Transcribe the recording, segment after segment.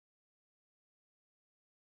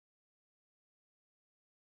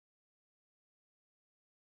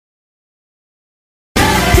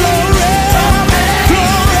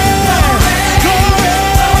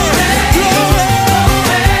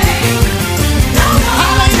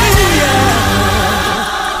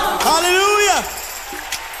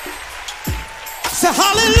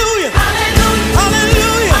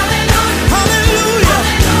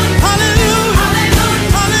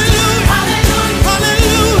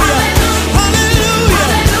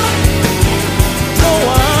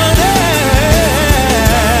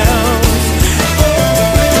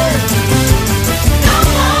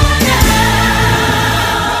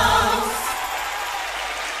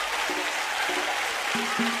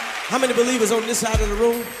How many believers on this side of the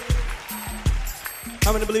room?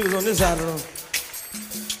 How many believers on this side of the room?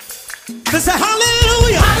 Let's say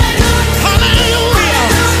hallelujah! Hallelujah!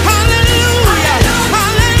 Hallelujah!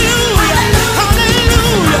 Hallelujah!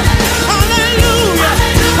 Hallelujah! Hallelujah!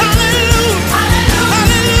 Hallelujah!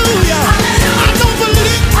 Hallelujah! I don't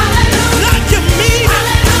believe like you mean it,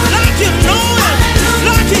 like you know it,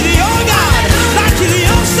 like you're your God, like you're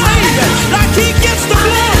your Savior, like He gets the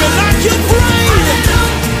glory, like you praise Him.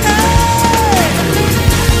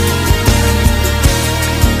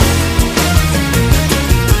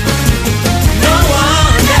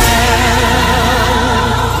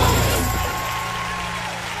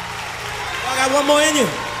 One more in you.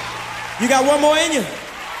 You got one more in you.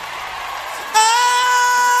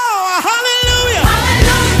 Oh, hallelujah.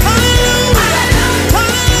 Hallelujah.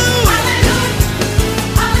 Hallelujah.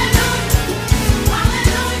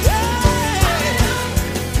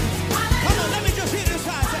 Come on, let me just hear this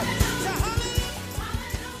side.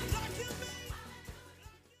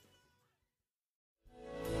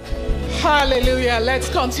 Hallelujah. Let's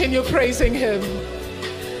continue praising Him.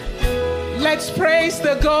 Let's praise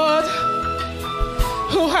the God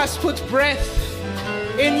who has put breath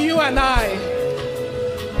in you and I.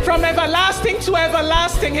 From everlasting to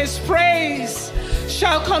everlasting, His praise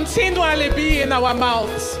shall continually be in our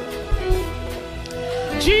mouths.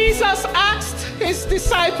 Jesus asked His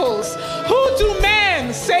disciples, "Who do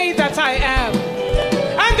men say that I am?"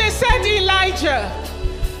 And they said, "Elijah."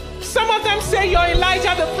 Some of them say you're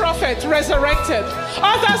Elijah the prophet resurrected.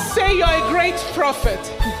 Others say you're a great prophet.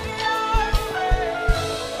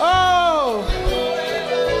 Oh.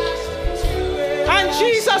 And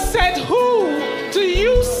Jesus said, "Who do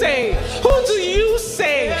you say? Who do you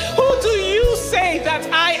say? Who do you say that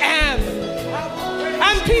I am?"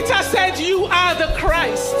 And Peter said, "You are the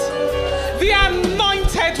Christ, the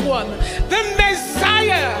anointed one, the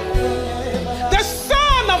Messiah, the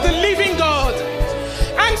Son of the living God."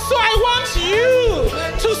 And so I want you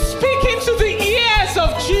to speak into the ears of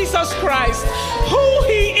Jesus Christ, who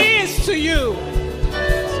He is to you,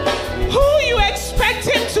 who you expect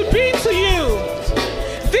Him to be to you.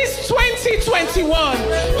 This 2021,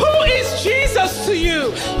 who is Jesus to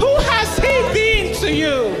you? Who has He been to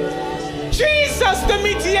you? Jesus, the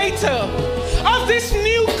mediator of this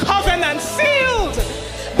new covenant, sealed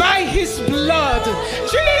by His blood.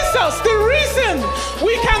 Jesus, the reason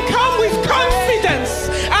we can come with confidence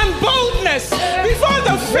and boldness before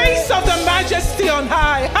the face of the Majesty on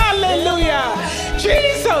high. Hallelujah.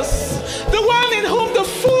 Jesus, the one in whom the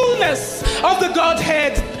fullness of the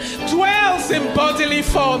Godhead dwells in bodily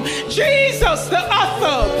form. Jesus, the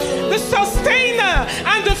author, the sustainer,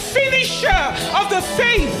 and the finisher of the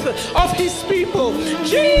faith of His people.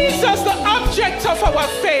 Jesus, the object of our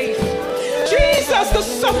faith. Jesus, the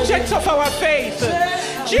subject of our faith.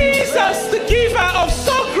 Jesus, the giver of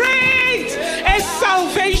so great a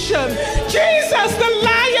salvation. Jesus, the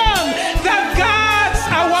Lion that guards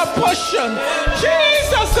our portion.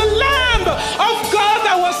 Jesus, the Lamb of God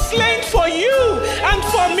that was slain for you and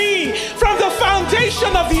for me from the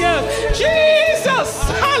foundation of the earth. Jesus,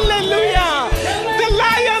 hallelujah, the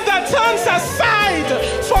Lion that turns aside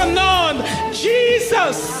for none.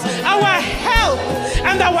 Jesus, our help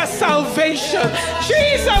and our salvation.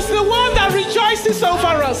 Jesus, the one that rejoices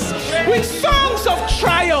over us with songs of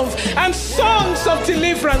triumph and songs of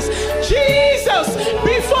deliverance. Jesus,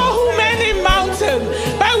 before whom any mountain,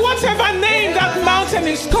 by whatever name that mountain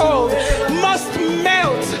is called, must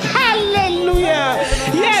melt. Hallelujah.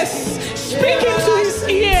 Yes, speak into His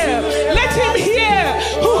ear. Let Him hear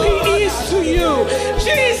who He is to you.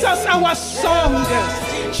 Jesus, our song.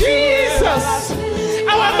 Jesus,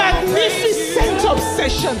 our magnificent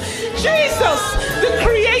obsession. Jesus, the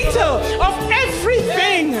creator of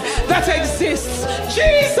everything that exists.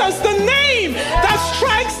 Jesus, the name that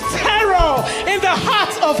strikes terror in the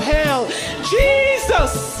heart of hell.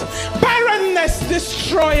 Jesus, barrenness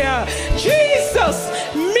destroyer. Jesus,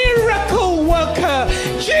 miracle worker.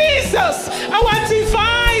 Jesus, our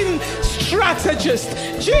divine strategist.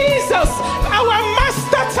 Jesus, our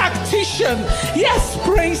master tactician. Yes,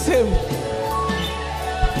 praise Him.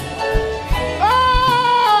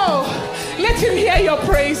 Oh, let Him hear your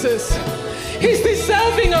praises. He's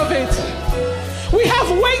deserving of it. We have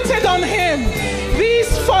waited on Him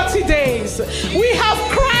these 40 days. We have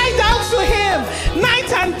cried out to Him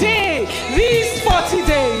night and day these 40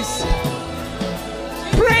 days.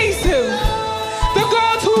 Praise Him. The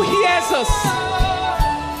God who hears us.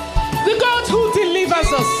 The God who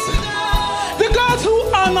delivers us. The God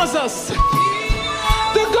who honors us.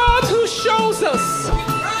 The God who shows us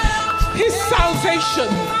His salvation.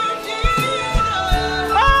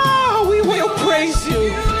 Oh, we will praise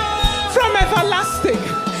You. everlasting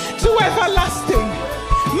to everlasting,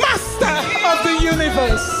 Master of the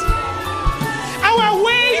universe, our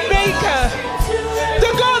way maker, the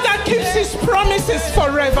God that keeps his promises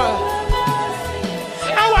forever,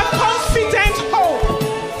 our confident hope,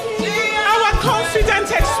 our confident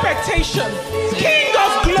expectation, King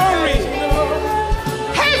of glory,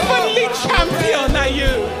 heavenly champion are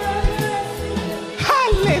you.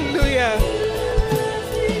 Hallelujah.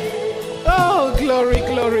 Oh, glory,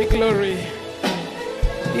 glory, glory.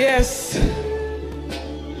 Yes,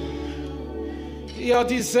 you're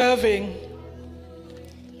deserving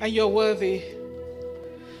and you're worthy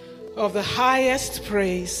of the highest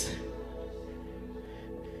praise.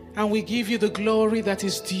 And we give you the glory that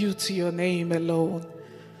is due to your name alone.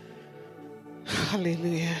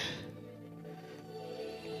 Hallelujah.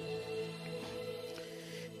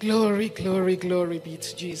 Glory, glory, glory be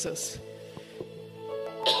to Jesus.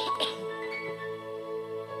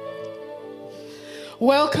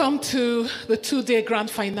 Welcome to the 2-day grand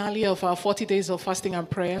finale of our 40 days of fasting and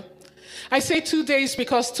prayer. I say 2 days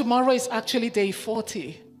because tomorrow is actually day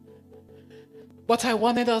 40. But I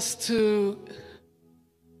wanted us to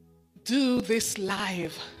do this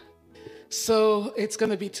live. So it's going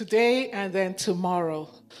to be today and then tomorrow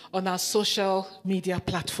on our social media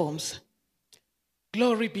platforms.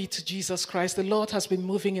 Glory be to Jesus Christ. The Lord has been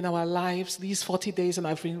moving in our lives these 40 days, and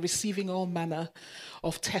I've been receiving all manner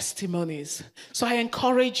of testimonies. So I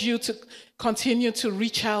encourage you to continue to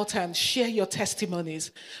reach out and share your testimonies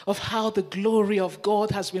of how the glory of God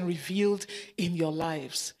has been revealed in your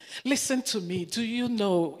lives. Listen to me. Do you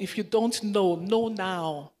know, if you don't know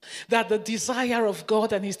now, that the desire of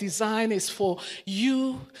God and his design is for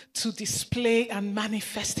you to display and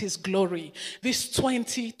manifest his glory this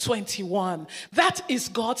 2021. That is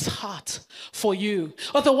God's heart for you.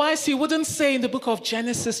 Otherwise, he wouldn't say in the book of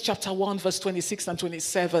Genesis chapter 1, verse 26 and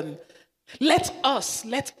 27, let us,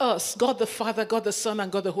 God the Father, God the Son, and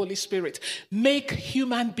God the Holy Spirit, make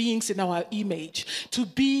human beings in our image to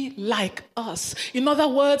be like us. In other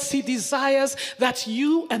words, he desires that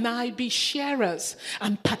you and I be sharers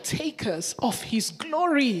and partakers of his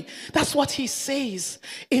glory. That's what he says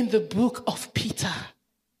in the book of Peter.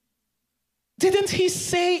 Didn't he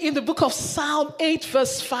say in the book of Psalm 8,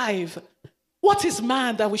 verse 5, what is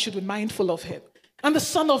man that we should be mindful of him? And the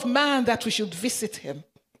Son of Man that we should visit him?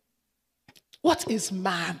 What is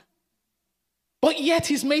man? But yet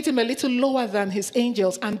he's made him a little lower than his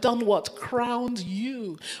angels and done what? Crowned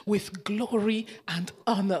you with glory and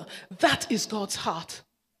honor. That is God's heart.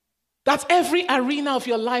 That every arena of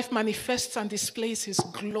your life manifests and displays his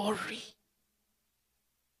glory.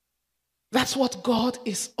 That's what God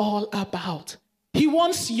is all about. He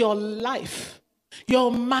wants your life,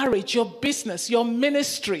 your marriage, your business, your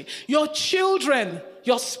ministry, your children,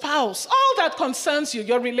 your spouse, all that concerns you,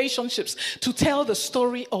 your relationships, to tell the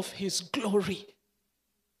story of his glory.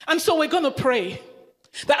 And so we're going to pray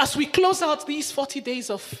that as we close out these 40 days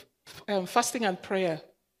of fasting and prayer,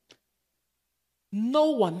 no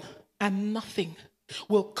one and nothing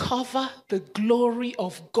will cover the glory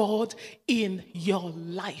of God in your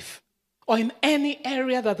life or in any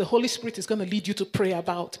area that the Holy Spirit is going to lead you to pray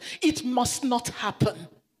about. It must not happen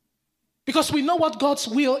because we know what God's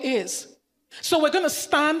will is. So we're going to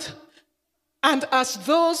stand and as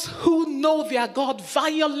those who know their God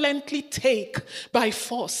violently take by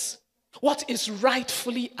force what is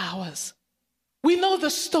rightfully ours. We know the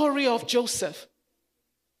story of Joseph.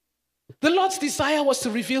 The Lord's desire was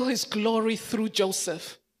to reveal his glory through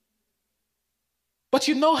Joseph. But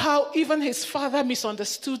you know how even his father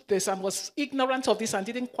misunderstood this and was ignorant of this and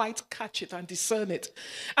didn't quite catch it and discern it.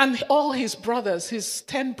 And all his brothers, his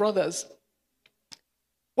 10 brothers,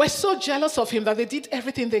 were so jealous of him that they did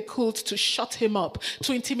everything they could to shut him up,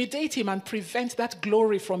 to intimidate him and prevent that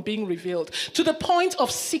glory from being revealed, to the point of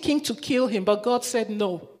seeking to kill him. But God said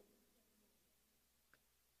no.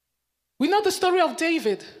 We know the story of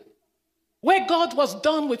David, where God was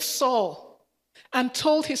done with Saul and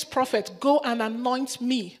told his prophet, go and anoint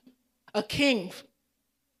me a king.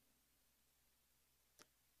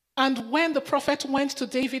 And when the prophet went to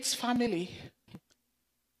David's family,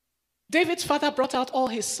 David's father brought out all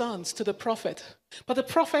his sons to the prophet. But the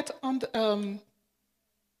prophet,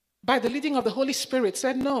 by the leading of the Holy Spirit,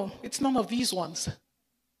 said, no, it's none of these ones.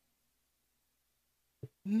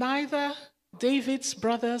 Neither David's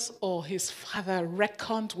brothers or his father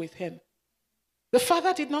reckoned with him. The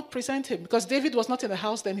father did not present him because David was not in the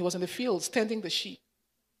house then, he was in the fields tending the sheep.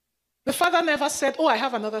 The father never said, oh, I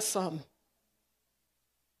have another son.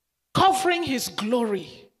 Covering his glory.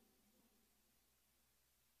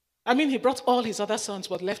 I mean, he brought all his other sons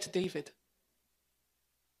but left David.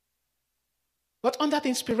 But under the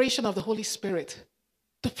inspiration of the Holy Spirit,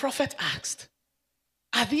 the prophet asked,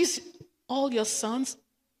 are these all your sons?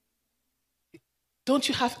 Don't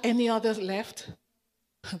you have any others left?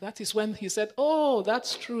 That is when he said, oh,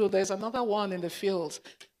 that's true. There's another one in the fields.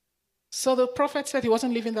 So the prophet said he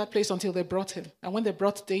wasn't leaving that place until they brought him. And when they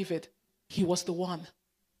brought David, he was the one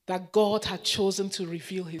that God had chosen to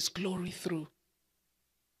reveal his glory through.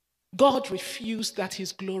 God refused that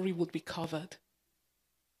his glory would be covered.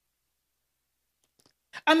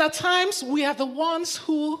 And at times, we are the ones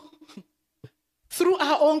who, through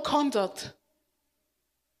our own conduct,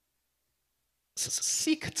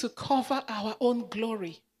 seek to cover our own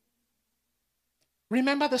glory.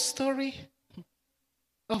 Remember the story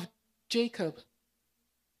of Jacob.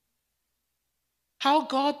 How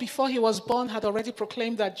God, before he was born, had already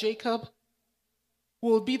proclaimed that Jacob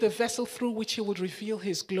will be the vessel through which he would reveal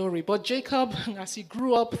his glory. But Jacob, as he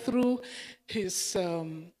grew up through his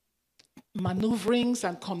maneuverings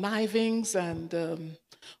and connivings and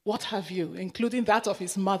what have you, including that of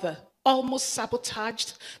his mother, almost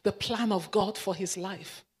sabotaged the plan of God for his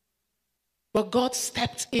life. But God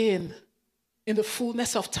stepped in the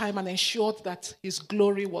fullness of time and ensured that his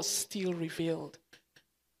glory was still revealed.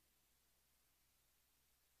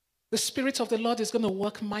 The Spirit of the Lord is going to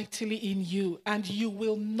work mightily in you, and you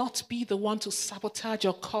will not be the one to sabotage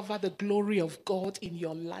or cover the glory of God in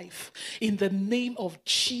your life. In the name of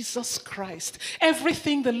Jesus Christ,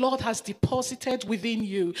 everything the Lord has deposited within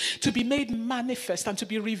you to be made manifest and to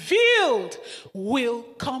be revealed will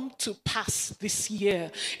come to pass this year.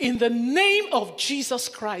 In the name of Jesus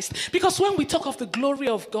Christ. Because when we talk of the glory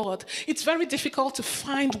of God, it's very difficult to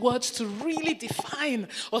find words to really define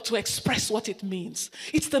or to express what it means.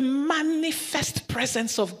 It's the manifest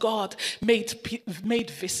presence of God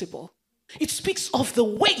made visible. It speaks of the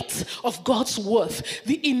weight of God's worth,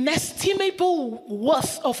 the inestimable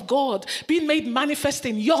worth of God being made manifest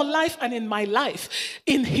in your life and in my life,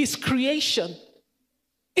 in his creation.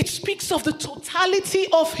 It speaks of the totality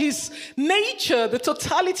of his nature, the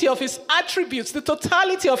totality of his attributes, the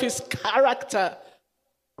totality of his character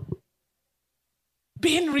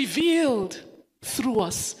being revealed through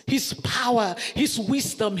us. His power, his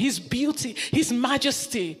wisdom, his beauty, his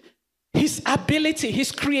majesty, his ability,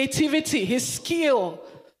 his creativity, his skill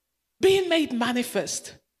being made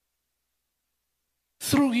manifest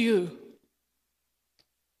through you.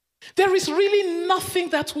 There is really nothing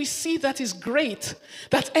that we see that is great,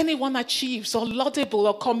 that anyone achieves, or laudable,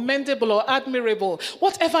 or commendable, or admirable,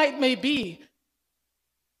 whatever it may be.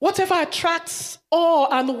 Whatever attracts awe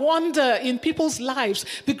and wonder in people's lives,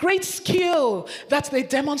 the great skill that they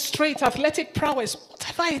demonstrate, athletic prowess,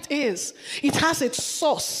 whatever it is, it has its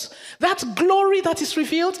source. That glory that is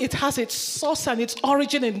revealed, it has its source and its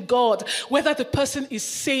origin in God, whether the person is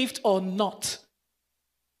saved or not.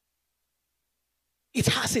 It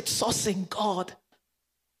has its source in God.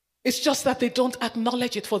 It's just that they don't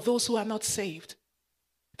acknowledge it for those who are not saved.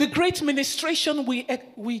 The great ministration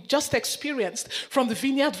we just experienced from the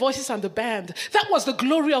Vineyard Voices and the band, that was the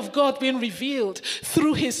glory of God being revealed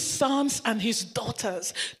through his sons and his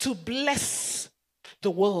daughters to bless the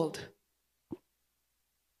world.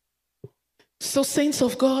 So, saints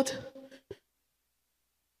of God,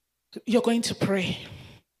 you're going to pray.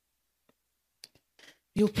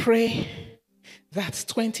 You'll pray that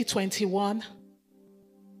 2021,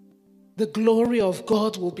 the glory of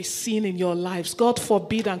God will be seen in your lives. God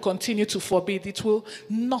forbid and continue to forbid. It will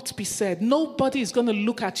not be said. Nobody is going to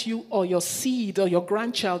look at you or your seed or your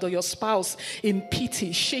grandchild or your spouse in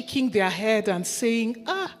pity, shaking their head and saying,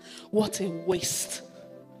 what a waste.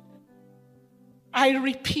 I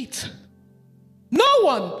repeat, no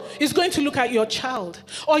one is going to look at your child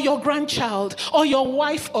or your grandchild or your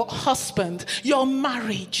wife or husband, your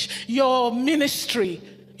marriage, your ministry,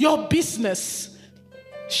 your business,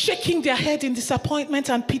 shaking their head in disappointment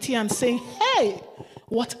and pity and saying, hey,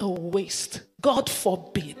 what a waste. God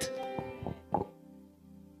forbid.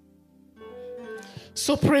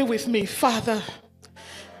 So pray with me. Father,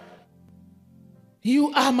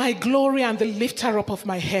 you are my glory and the lifter up of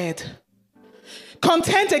my head.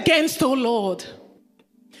 Contend against, O Lord,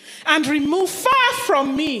 and remove far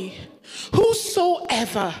from me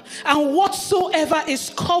whosoever and whatsoever is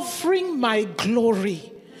covering my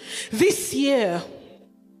glory this year,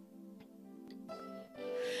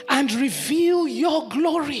 and reveal your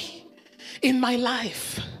glory in my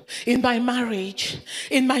life. in my marriage,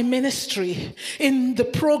 in my ministry, in the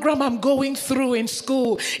program I'm going through in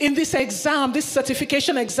school, in this exam, this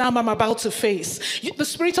certification exam I'm about to face. The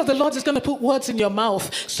Spirit of the Lord is going to put words in your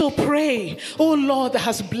mouth. So pray, oh Lord, that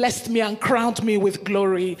has blessed me and crowned me with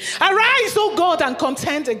glory. Arise, oh God, and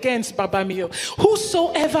contend against Babamio.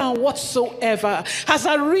 Whosoever and whatsoever has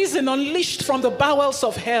arisen, unleashed from the bowels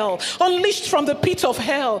of hell, unleashed from the pit of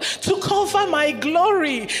hell, to cover my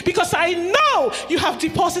glory, because I know you have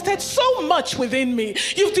deposited so much within me.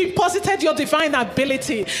 You've deposited your divine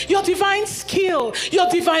ability, your divine skill, your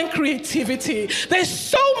divine creativity. There's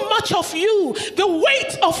so much of you. The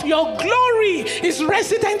weight of your glory is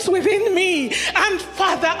resident within me. And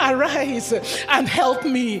Father, arise and help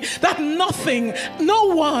me, that nothing, no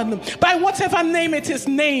one, by whatever name it is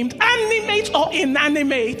named, animate or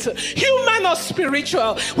inanimate, human or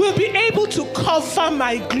spiritual, will be able to cover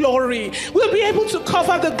my glory, will be able to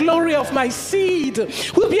cover the glory of my seed,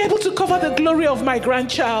 will be able to cover the glory of my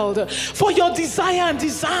grandchild. For your desire and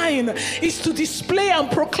design is to display and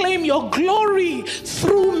proclaim your glory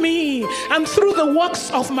through me and through the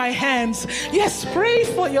works of my hands. Yes, pray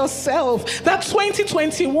for yourself that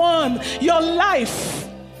 2021, your life,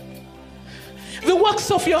 the works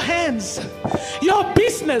of your hands, your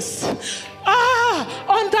business,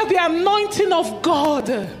 under the anointing of God,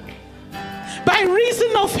 by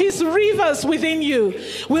reason of his rivers within you,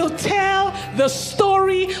 will tell the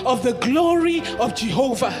story of the glory of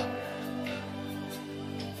Jehovah.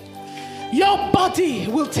 Your body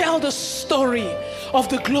will tell the story of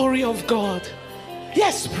the glory of God.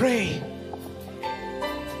 Yes, pray.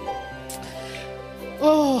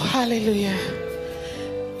 Oh, hallelujah.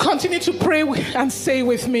 Continue to pray and say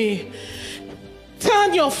with me,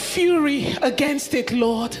 turn your fury against it,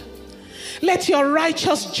 Lord. Let your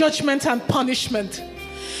righteous judgment and punishment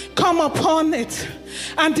come upon it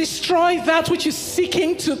and destroy that which is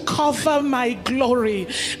seeking to cover my glory.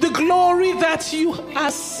 The glory that you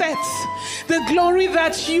are set, the glory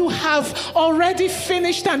that you have already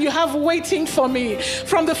finished and you have waiting for me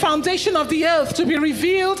from the foundation of the earth to be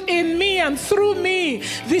revealed in me and through me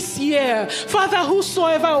this year. Father,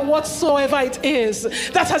 whosoever, whatsoever it is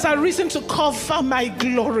that has arisen to cover my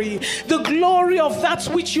glory, the glory of that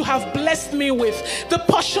which you have blessed me with, the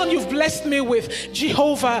portion you've blessed me with,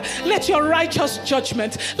 Jehovah, let your righteous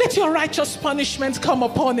judgment, let your righteous punishment come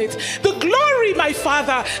upon it. The glory, my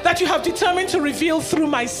Father, that you have determined to reveal through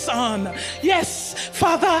my Son. Yes,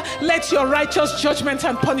 Father, let your righteous judgment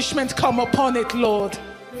and punishment come upon it, Lord.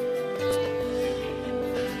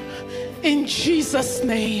 In Jesus'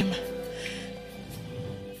 name.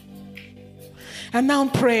 And now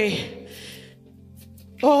pray.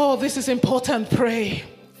 Oh, this is important. Pray.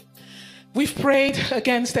 We've prayed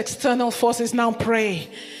against external forces. Now pray.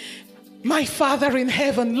 My Father in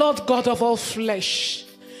heaven, Lord God of all flesh,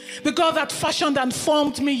 the God that fashioned and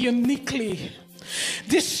formed me uniquely,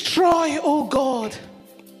 destroy, oh God,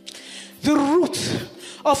 the root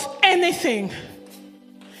of anything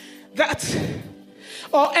that,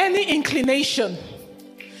 or any inclination,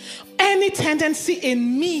 any tendency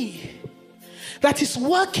in me that is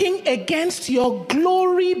working against your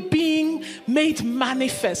glory being made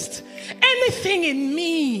manifest. Anything in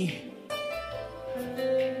me.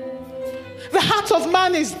 The heart of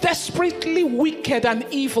man is desperately wicked and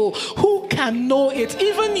evil. Who can know it?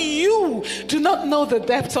 Even you do not know the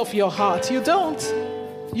depth of your heart. You don't.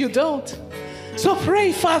 You don't. So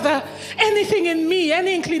pray, Father, anything in me,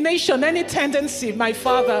 any inclination, any tendency, my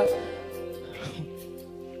Father.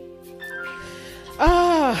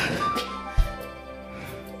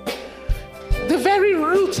 The very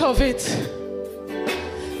root of it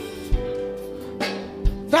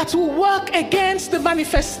that will work against the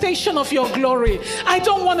manifestation of your glory. I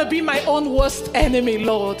don't want to be my own worst enemy,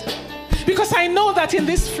 Lord, because I know that in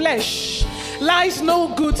this flesh lies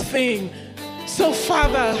no good thing. So,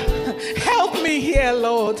 Father, help me here,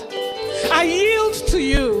 Lord. I yield to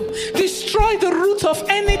you. Destroy the root of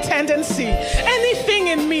any tendency, anything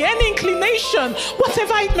in me, any inclination,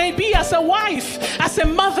 whatever it may be, as a wife, as a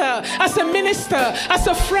mother, as a minister, as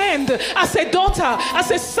a friend, as a daughter,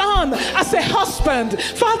 as a son, as a husband,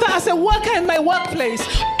 Father, as a worker in my workplace.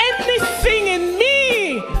 Anything in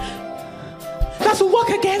me that will work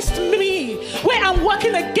against me, where I'm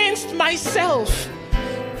working against myself,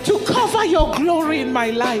 to cover your glory in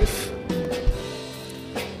my life.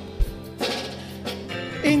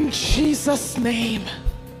 In Jesus' name.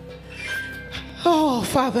 Oh,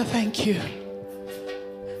 Father, thank you.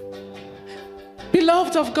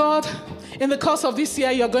 Beloved of God, in the course of this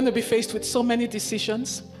year, you're going to be faced with so many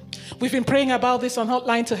decisions. We've been praying about this on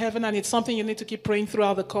Hotline to Heaven, and it's something you need to keep praying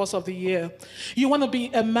throughout the course of the year. You want to be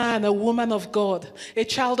a man, a woman of God, a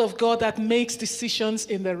child of God that makes decisions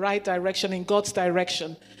in the right direction, in God's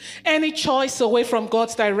direction. Any choice away from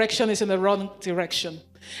God's direction is in the wrong direction.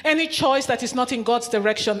 Any choice that is not in God's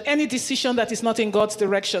direction, any decision that is not in God's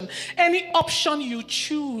direction, any option you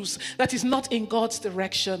choose that is not in God's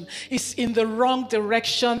direction is in the wrong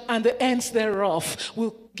direction, and the ends thereof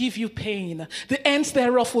will give you pain. The ends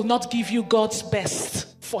thereof will not give you God's best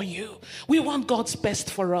for you. We want God's best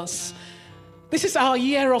for us. This is our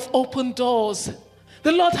year of open doors.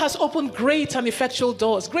 The Lord has opened great and effectual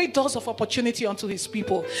doors, great doors of opportunity unto his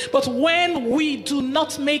people. But when we do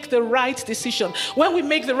not make the right decision, when we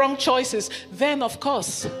make the wrong choices, then of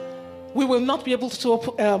course, we will not be able to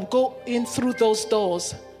go in through those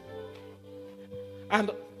doors. And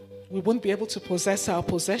we won't be able to possess our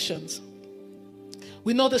possessions.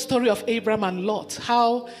 We know the story of Abraham and Lot,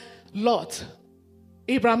 how Lot,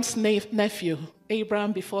 Abraham's nephew,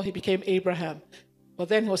 Abraham before he became Abraham, but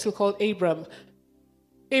then he was still called Abram.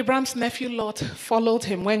 Abraham's nephew Lot followed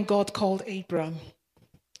him when God called Abram.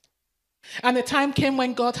 And the time came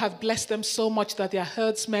when God had blessed them so much that their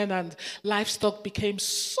herdsmen and livestock became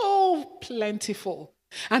so plentiful.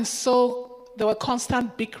 And so there were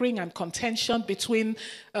constant bickering and contention between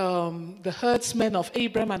the herdsmen of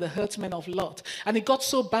Abram and the herdsmen of Lot. And it got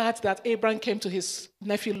so bad that Abram came to his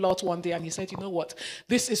nephew Lot one day and he said, you know what,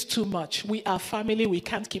 this is too much. We are family. We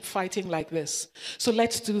can't keep fighting like this. So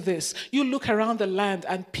let's do this. You look around the land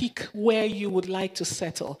and pick where you would like to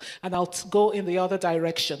settle, and I'll go in the other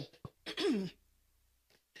direction.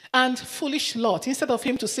 And foolish Lot, instead of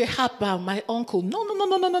him to say, Haba, my uncle, no.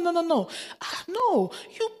 No,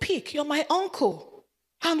 you pick, you're my uncle.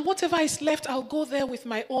 And whatever is left, I'll go there with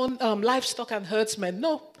my own livestock and herdsmen.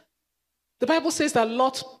 No. The Bible says that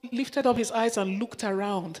Lot lifted up his eyes and looked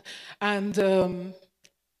around and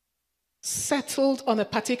settled on a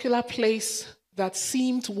particular place that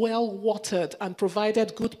seemed well watered and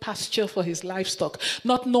provided good pasture for his livestock,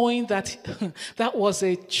 not knowing that that was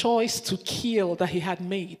a choice to kill that he had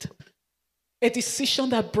made, a decision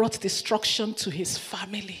that brought destruction to his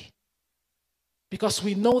family. Because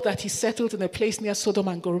we know that he settled in a place near Sodom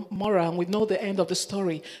and Gomorrah, and we know the end of the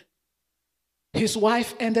story. His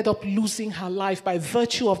wife ended up losing her life by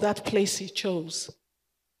virtue of that place he chose.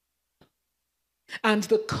 And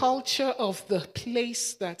the culture of the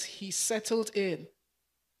place that he settled in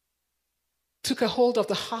took a hold of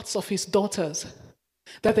the hearts of his daughters,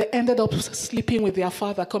 that they ended up sleeping with their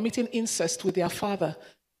father, committing incest with their father.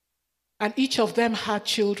 And each of them had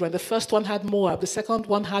children. The first one had Moab. The second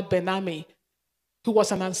one had Ben-Ammi, who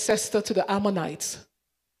was an ancestor to the Ammonites.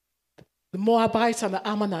 The Moabites and the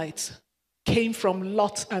Ammonites came from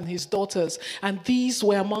Lot and his daughters, and these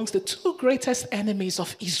were amongst the two greatest enemies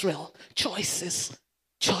of Israel. Choices.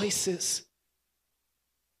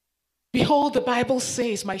 Behold, the Bible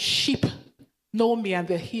says, my sheep know me and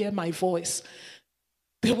they hear my voice.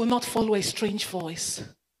 They will not follow a strange voice.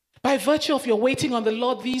 By virtue of your waiting on the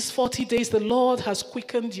Lord these 40 days, the Lord has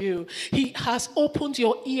quickened you. He has opened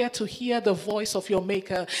your ear to hear the voice of your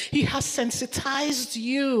Maker. He has sensitized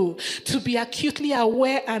you to be acutely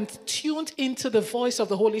aware and tuned into the voice of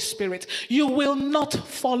the Holy Spirit. You will not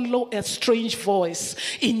follow a strange voice.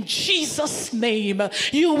 In Jesus' name,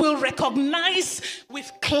 you will recognize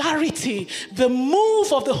with clarity the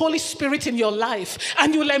move of the Holy Spirit in your life,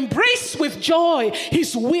 and you'll embrace with joy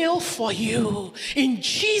His will for you. In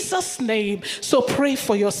Jesus' name. So pray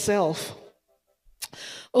for yourself.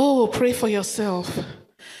 Oh, pray for yourself.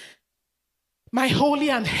 My holy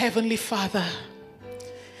and heavenly Father,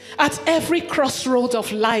 at every crossroad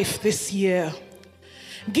of life this year,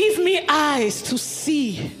 give me eyes to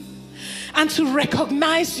see and to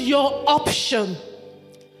recognize your option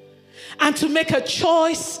and to make a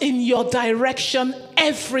choice in your direction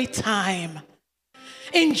every time.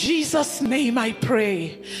 In Jesus' name I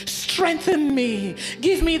pray. Strengthen me.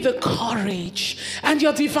 Give me the courage and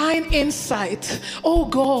your divine insight, oh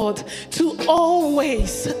God, to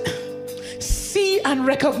always see and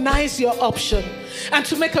recognize your option and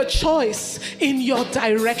to make a choice in your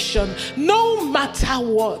direction, no matter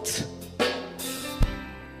what.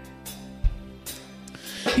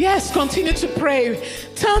 Yes, continue to pray.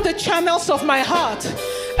 Turn the channels of my heart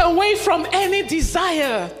away from any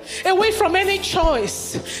desire, away from any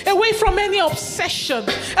choice, away from any obsession,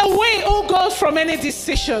 away, oh God, from any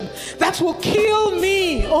decision that will kill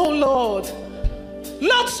me, oh Lord.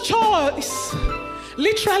 Lot's choice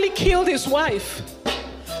literally killed his wife.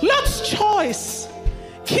 Lot's choice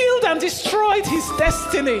killed and destroyed his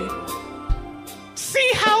destiny. See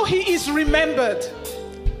how he is remembered.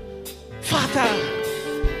 Father,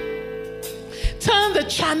 the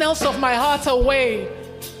channels of my heart away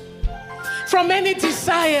from any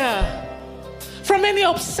desire, from any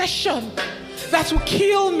obsession that will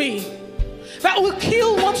kill me, that will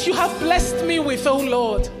kill what you have blessed me with, oh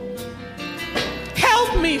Lord.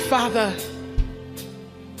 Help me, Father.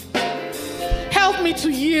 Help me to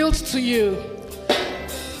yield to you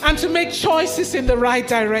and to make choices in the right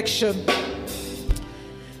direction.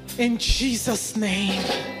 In Jesus' name.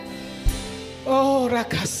 Oh,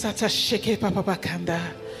 Rakasata Sheke Papa Bakanda.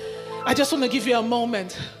 I just want to give you a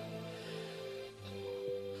moment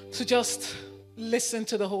to just listen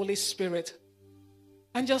to the Holy Spirit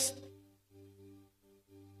and just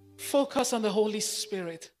focus on the Holy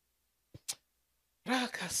Spirit.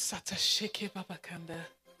 Rakasata Sheke Papa Kanda.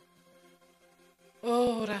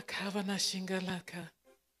 Oh, Rakavana Shingalaka.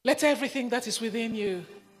 Let everything that is within you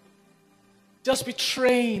just be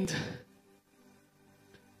trained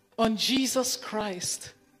on Jesus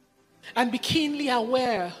Christ and be keenly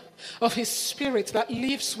aware of His Spirit that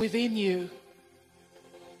lives within you.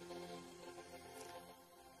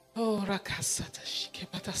 Oh, Rakasata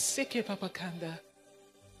Shikepata Seke Papakanda.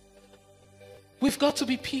 We've got to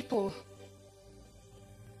be people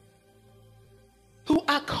who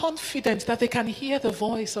are confident that they can hear the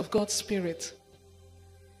voice of God's Spirit.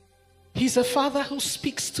 He's a Father who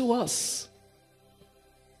speaks to us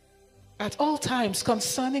at all times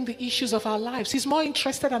concerning the issues of our lives. He's more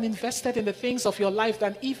interested and invested in the things of your life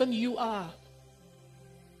than even you are.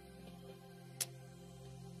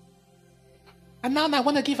 And now I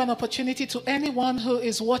want to give an opportunity to anyone who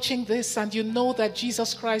is watching this and you know that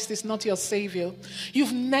Jesus Christ is not your Savior.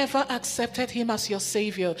 You've never accepted Him as your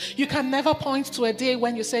Savior. You can never point to a day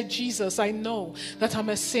when you said, Jesus, I know that I'm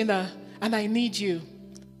a sinner and I need you.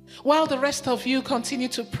 While the rest of you continue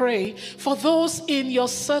to pray for those in your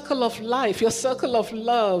circle of life, your circle of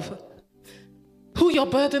love, who you're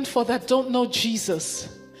burdened for that don't know Jesus,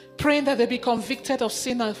 praying that they be convicted of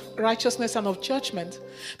sin, of righteousness, and of judgment,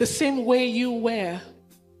 the same way you were.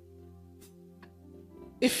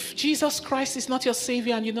 If Jesus Christ is not your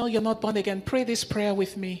Savior and you know you're not born again, pray this prayer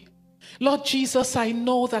with me. Lord Jesus, I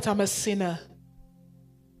know that I'm a sinner,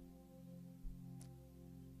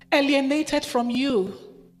 alienated from you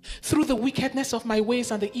through the wickedness of my ways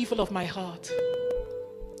and the evil of my heart.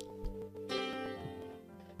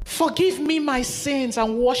 Forgive me my sins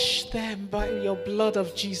and wash them by your blood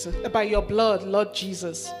of Jesus, by your blood, Lord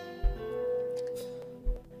Jesus.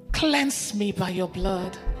 Cleanse me by your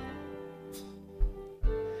blood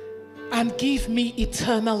and give me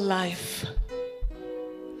eternal life.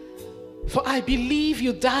 For I believe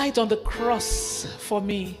you died on the cross for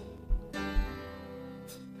me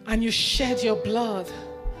and you shed your blood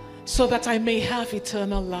so that I may have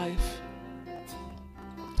eternal life.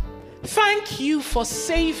 Thank you for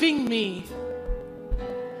saving me.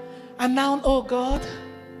 And now, oh God,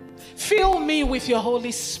 fill me with your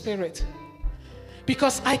Holy Spirit,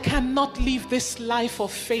 because I cannot live this life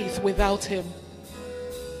of faith without Him.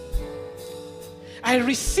 I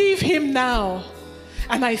receive Him now,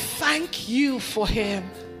 and I thank you for Him.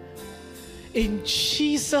 In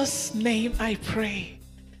Jesus' name I pray.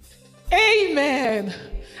 Amen.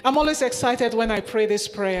 I'm always excited when I pray this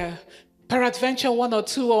prayer. Peradventure, 1 or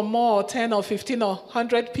 2 or more, or 10 or 15 or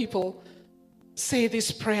 100 people say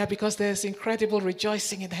this prayer, because there's incredible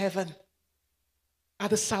rejoicing in heaven at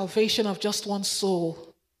the salvation of just one soul.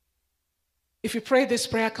 If you pray this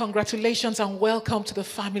prayer, congratulations and welcome to the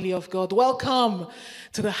family of God. Welcome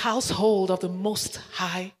to the household of the Most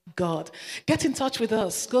High God. Get in touch with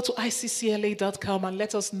us. Go to iccla.com and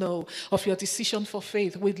let us know of your decision for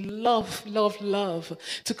faith. We'd love, love, love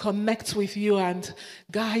to connect with you and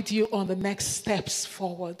guide you on the next steps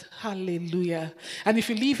forward. Hallelujah. And if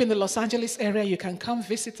you live in the Los Angeles area, you can come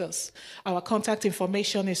visit us. Our contact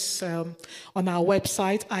information is on our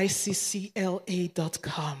website, iccla.com.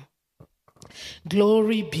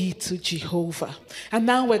 Glory be to Jehovah. And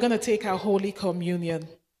now we're going to take our Holy Communion.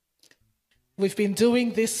 We've been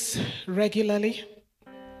doing this regularly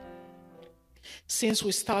since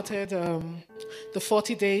we started the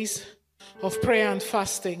 40 days of prayer and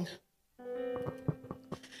fasting.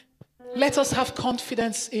 Let us have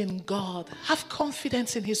confidence in God. Have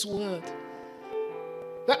confidence in His word.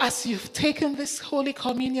 That as you've taken this Holy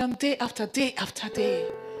Communion day after day after day,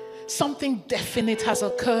 something definite has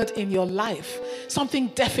occurred in your life. Something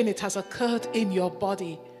definite has occurred in your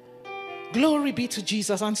body. Glory be to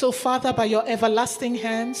Jesus. And so, Father, by your everlasting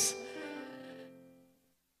hands,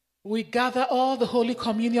 we gather all the Holy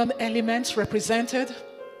Communion elements represented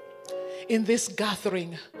in this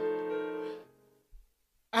gathering.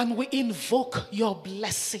 And we invoke your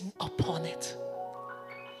blessing upon it.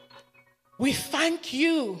 We thank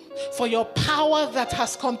you for your power that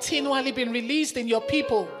has continually been released in your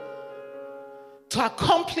people to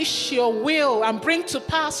accomplish your will and bring to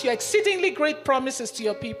pass your exceedingly great promises to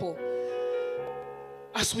your people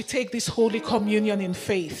as we take this Holy Communion in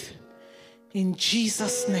faith. In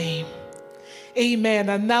Jesus' name, amen.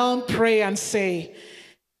 And now pray and say,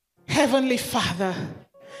 Heavenly Father,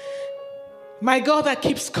 my God that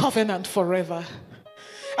keeps covenant forever,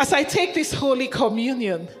 as I take this Holy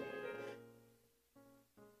Communion,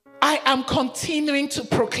 I am continuing to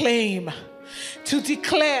proclaim, to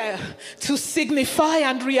declare, to signify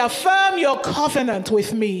and reaffirm your covenant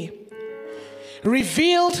with me,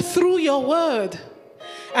 revealed through your word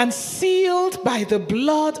and sealed by the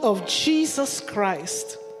blood of Jesus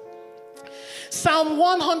Christ. Psalm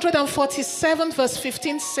 147 verse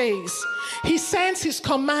 15 says, He sends his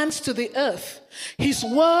commands to the earth. His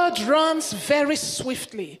word runs very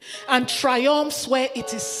swiftly and triumphs where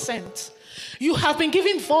it is sent. You have been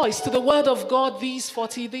giving voice to the word of God these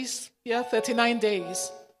 39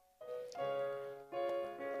 days.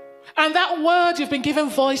 And that word you've been given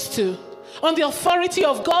voice to, on the authority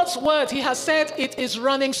of God's word, He has said it is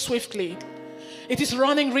running swiftly. It is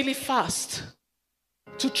running really fast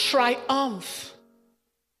to triumph,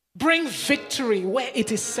 bring victory where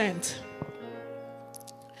it is sent.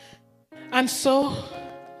 And so,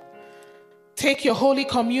 take your Holy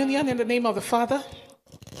Communion in the name of the Father,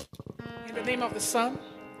 in the name of the Son,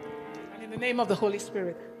 and in the name of the Holy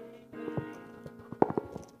Spirit.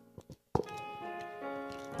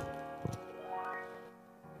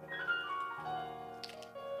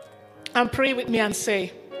 And pray with me and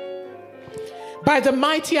say, by the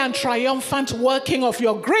mighty and triumphant working of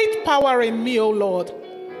your great power in me, O Lord,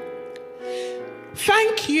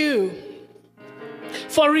 thank you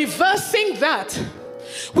for reversing that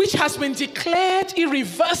which has been declared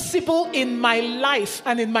irreversible in my life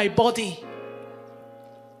and in my body.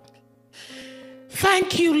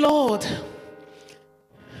 Thank you, Lord,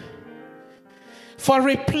 for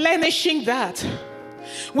replenishing that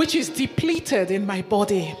which is depleted in my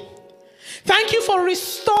body. Thank you for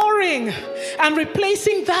restoring and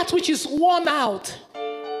replacing that which is worn out.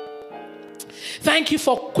 Thank you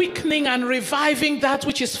for quickening and reviving that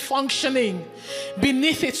which is functioning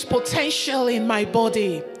beneath its potential in my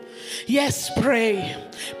body. Yes, pray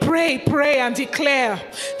and declare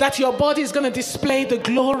that your body is going to display the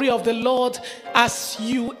glory of the Lord as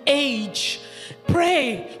you age.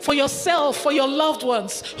 Pray for yourself, for your loved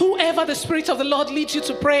ones, whoever the Spirit of the Lord leads you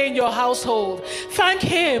to pray in your household. Thank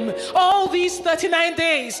Him. All these 39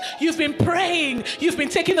 days, you've been praying, you've been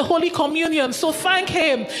taking the Holy Communion. So thank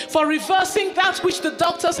Him for reversing that which the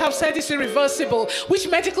doctors have said is irreversible, which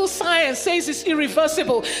medical science says is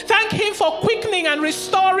irreversible. Thank Him for quickening and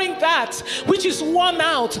restoring that which is worn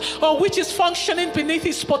out or which is functioning beneath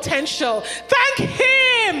its potential. Thank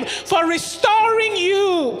Him for restoring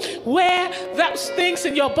you where those things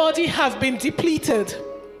in your body have been depleted.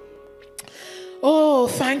 Oh,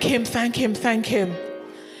 thank Him, thank Him, thank Him.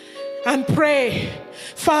 And pray,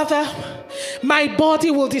 Father, my body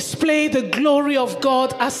will display the glory of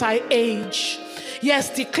God as I age.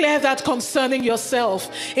 Yes, declare that concerning yourself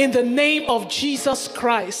in the name of Jesus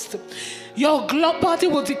Christ. Your body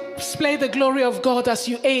will display the glory of God as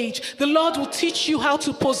you age. The Lord will teach you how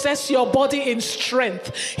to possess your body in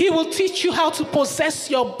strength. He will teach you how to possess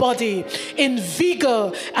your body in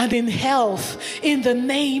vigor and in health in the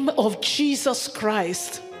name of Jesus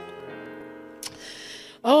Christ.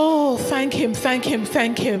 Oh, thank Him, thank Him,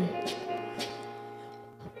 thank Him.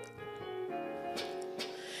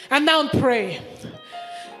 And now pray.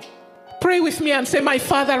 Pray with me and say, my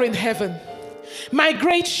Father in heaven, my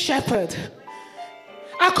great shepherd,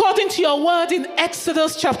 according to your word in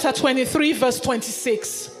Exodus chapter 23 verse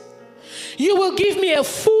 26, you will give me a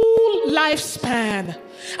full lifespan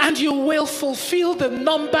and you will fulfill the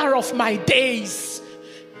number of my days.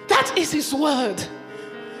 That is His word.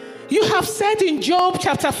 You have said in Job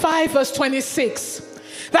chapter 5 verse 26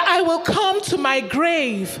 that I will come to my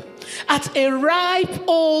grave at a ripe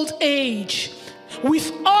old age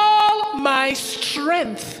with all my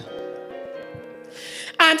strength.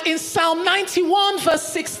 And in Psalm 91 verse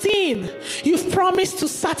 16, you've promised to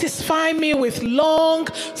satisfy me with long,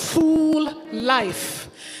 full life.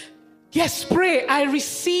 Yes, pray. I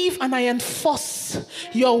receive and I enforce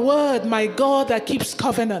your word, my God that keeps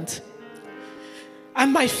covenant.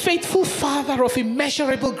 And my faithful Father of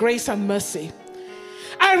immeasurable grace and mercy.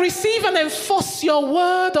 I receive and enforce your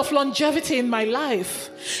word of longevity in my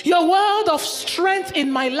life, your word of strength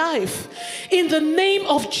in my life. In the name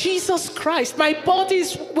of Jesus Christ, my body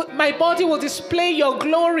will display your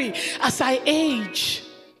glory as I age.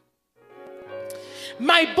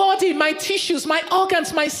 my body, my tissues, my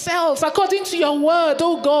organs, my cells, according to your word,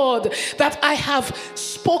 oh God, that I have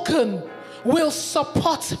spoken, will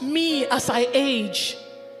support me as I age.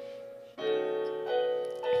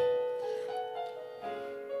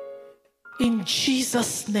 In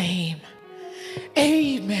Jesus' name,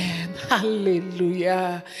 amen.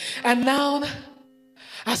 Hallelujah. And now,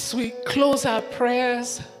 as we close our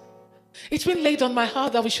prayers, it's been laid on my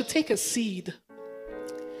heart that we should take a seed.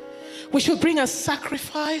 We should bring a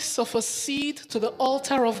sacrifice of a seed to the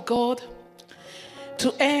altar of God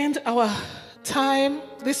to end our time,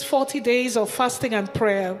 these 40 days of fasting and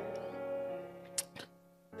prayer.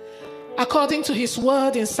 According to his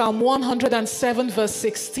word in Psalm 107 verse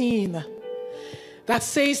 16, that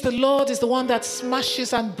says the Lord is the one that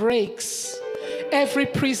smashes and breaks every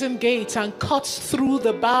prison gate and cuts through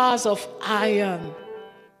the bars of iron.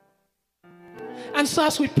 And so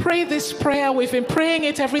as we pray this prayer, we've been praying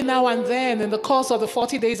it every now and then in the course of the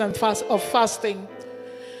 40 days of fasting.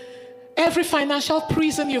 Every financial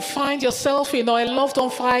prison you find yourself in, or a loved one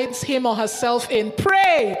finds him or herself in,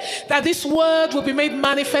 pray that this word will be made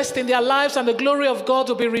manifest in their lives and the glory of God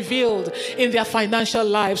will be revealed in their financial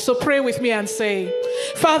lives. So pray with me and say,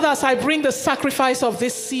 Father, as I bring the sacrifice of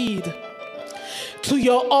this seed to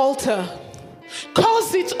your altar,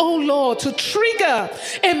 cause it, O Lord, to trigger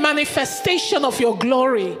a manifestation of your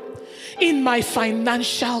glory in my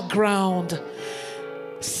financial ground.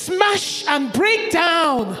 Smash and break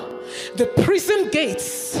down the prison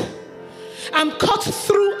gates and cut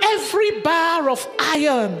through every bar of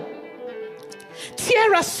iron.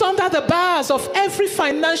 Tear asunder the bars of every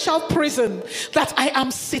financial prison that I am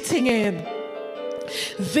sitting in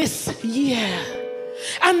this year.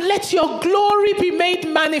 And let your glory be made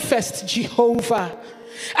manifest, Jehovah,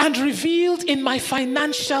 and revealed in my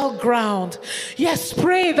financial ground. Yes,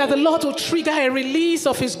 pray that the Lord will trigger a release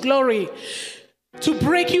of his glory to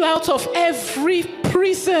break you out of every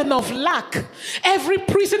prison of lack, every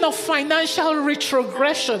prison of financial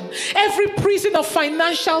retrogression, every prison of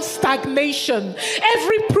financial stagnation,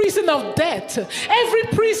 every prison of debt, every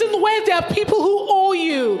prison where there are people who owe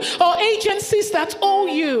you or agencies that owe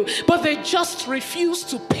you, but they just refuse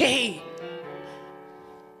to pay.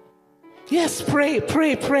 Yes, pray,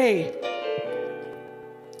 pray, pray.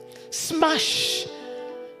 Smash,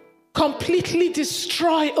 completely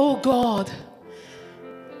destroy, oh God,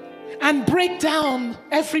 and break down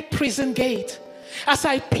every prison gate. As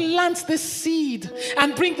I plant this seed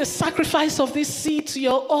and bring the sacrifice of this seed to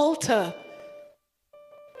your altar,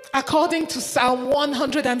 according to Psalm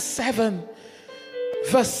 107,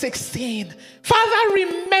 verse 16. Father,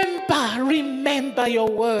 remember your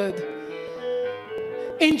word.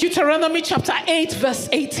 In Deuteronomy chapter 8, verse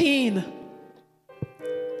 18.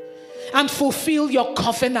 And fulfill your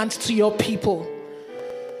covenant to your people.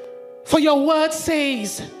 For your word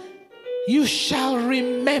says, you shall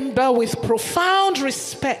remember with profound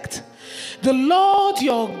respect the Lord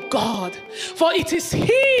your God, for it is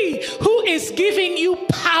he who is giving you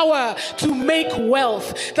power to make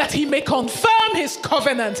wealth, that he may confirm his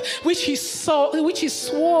covenant, which he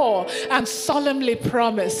swore and solemnly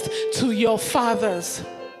promised to your fathers,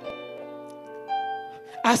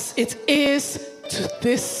 as it is to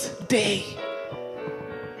this day.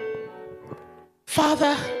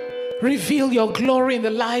 Father, reveal your glory in the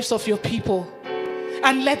lives of your people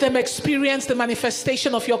and let them experience the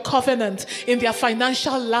manifestation of your covenant in their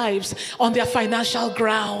financial lives, on their financial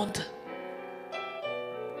ground.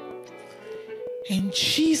 In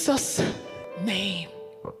Jesus' name.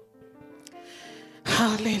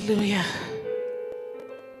 Hallelujah.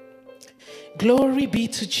 Glory be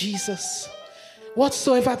to Jesus.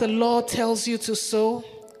 Whatsoever the Lord tells you to sow,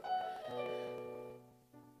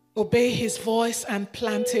 obey his voice and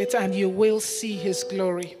plant it, and you will see his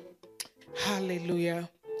glory. Hallelujah.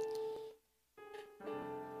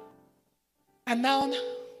 And now,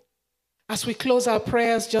 as we close our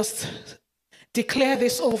prayers, just declare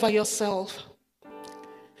this over yourself.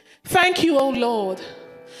 Thank you, O Lord,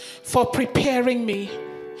 for preparing me,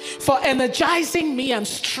 for energizing me and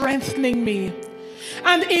strengthening me,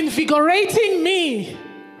 and invigorating me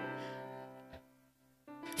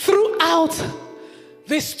throughout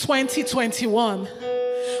this 2021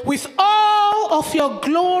 with all of your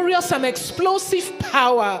glorious and explosive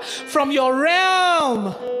power from your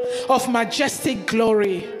realm of majestic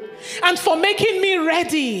glory, and for making me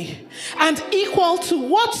ready and equal to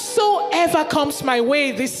whatsoever comes my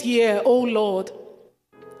way this year, O Lord,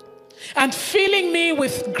 and filling me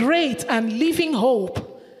with great and living hope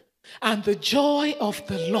and the joy of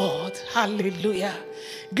the Lord. Hallelujah.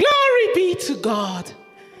 Glory be to God.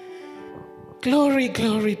 Glory,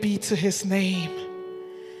 glory be to his name.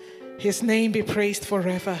 His name be praised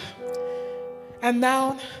forever. And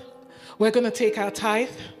now we're going to take our tithe.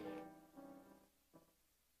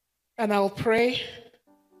 And I'll pray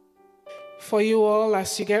for you all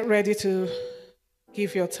as you get ready to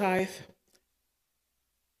give your tithe.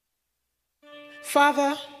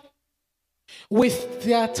 Father, with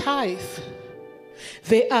their tithe,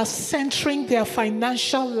 they are centering their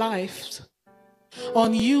financial lives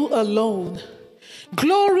on you alone.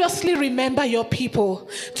 Gloriously remember your people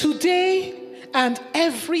today and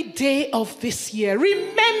every day of this year.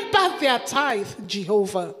 Remember their tithe,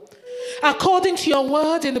 Jehovah. According to your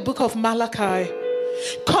word in the book of Malachi,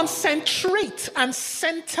 concentrate and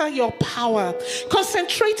center your power.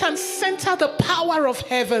 Concentrate and center the power of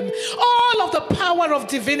heaven, all of the power of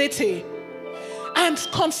divinity. And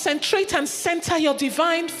concentrate and center your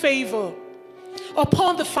divine favor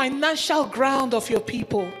upon the financial ground of your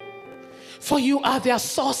people. For you are their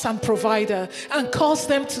source and provider, and cause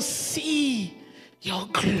them to see your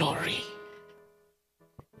glory.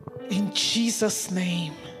 In Jesus'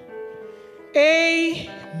 name,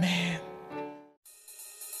 amen.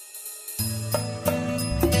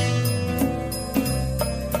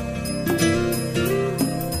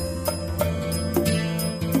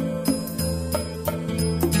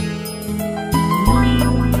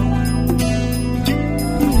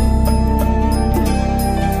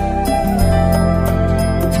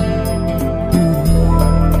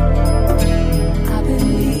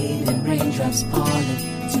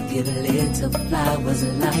 Flowers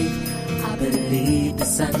alive. I believe the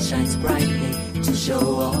sun shines brightly to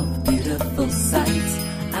show off beautiful sights.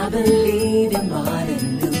 I believe in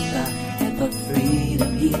Martin Luther and for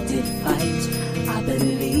freedom he did fight. I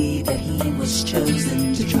believe that he was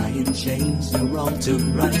chosen to try and change the wrong to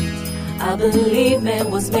right. I believe man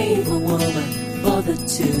was made for woman, for the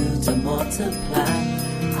two to multiply.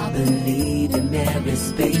 I believe in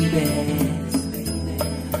Mary's babies.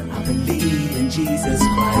 I believe in Jesus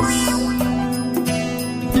Christ.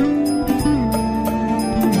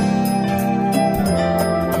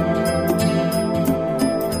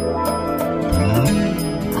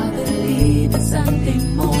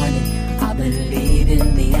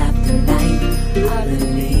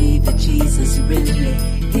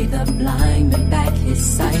 Blind man back his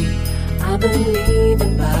sight. I believe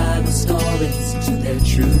in Bible stories to their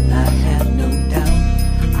truth, I have no doubt.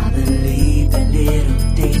 I believe that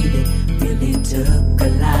little David really took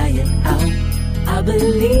Goliath out. I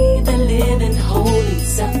believe that living holy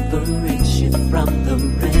separates you from the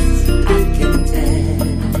rest. I can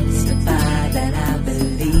testify that I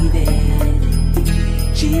believe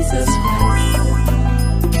in Jesus Christ.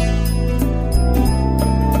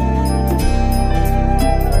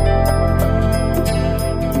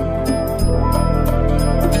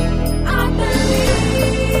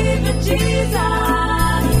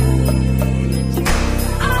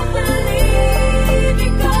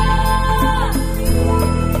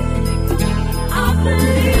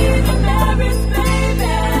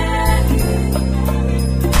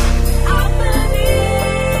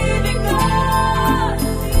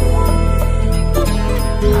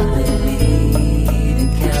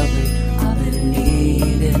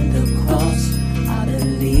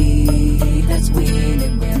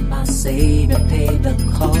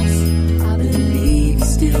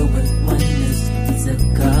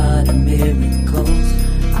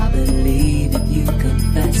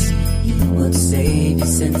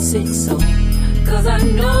 Cause I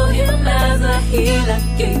know him as a healer,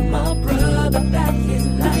 gave my brother back his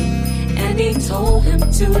life, and he told him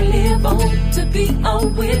to live on, to be a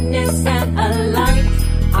witness and a light.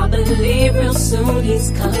 I believe real soon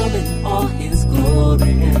he's coming, all his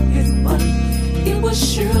glory and his might. It would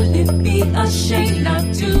surely be a shame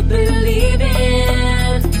not to believe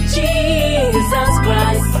in Jesus.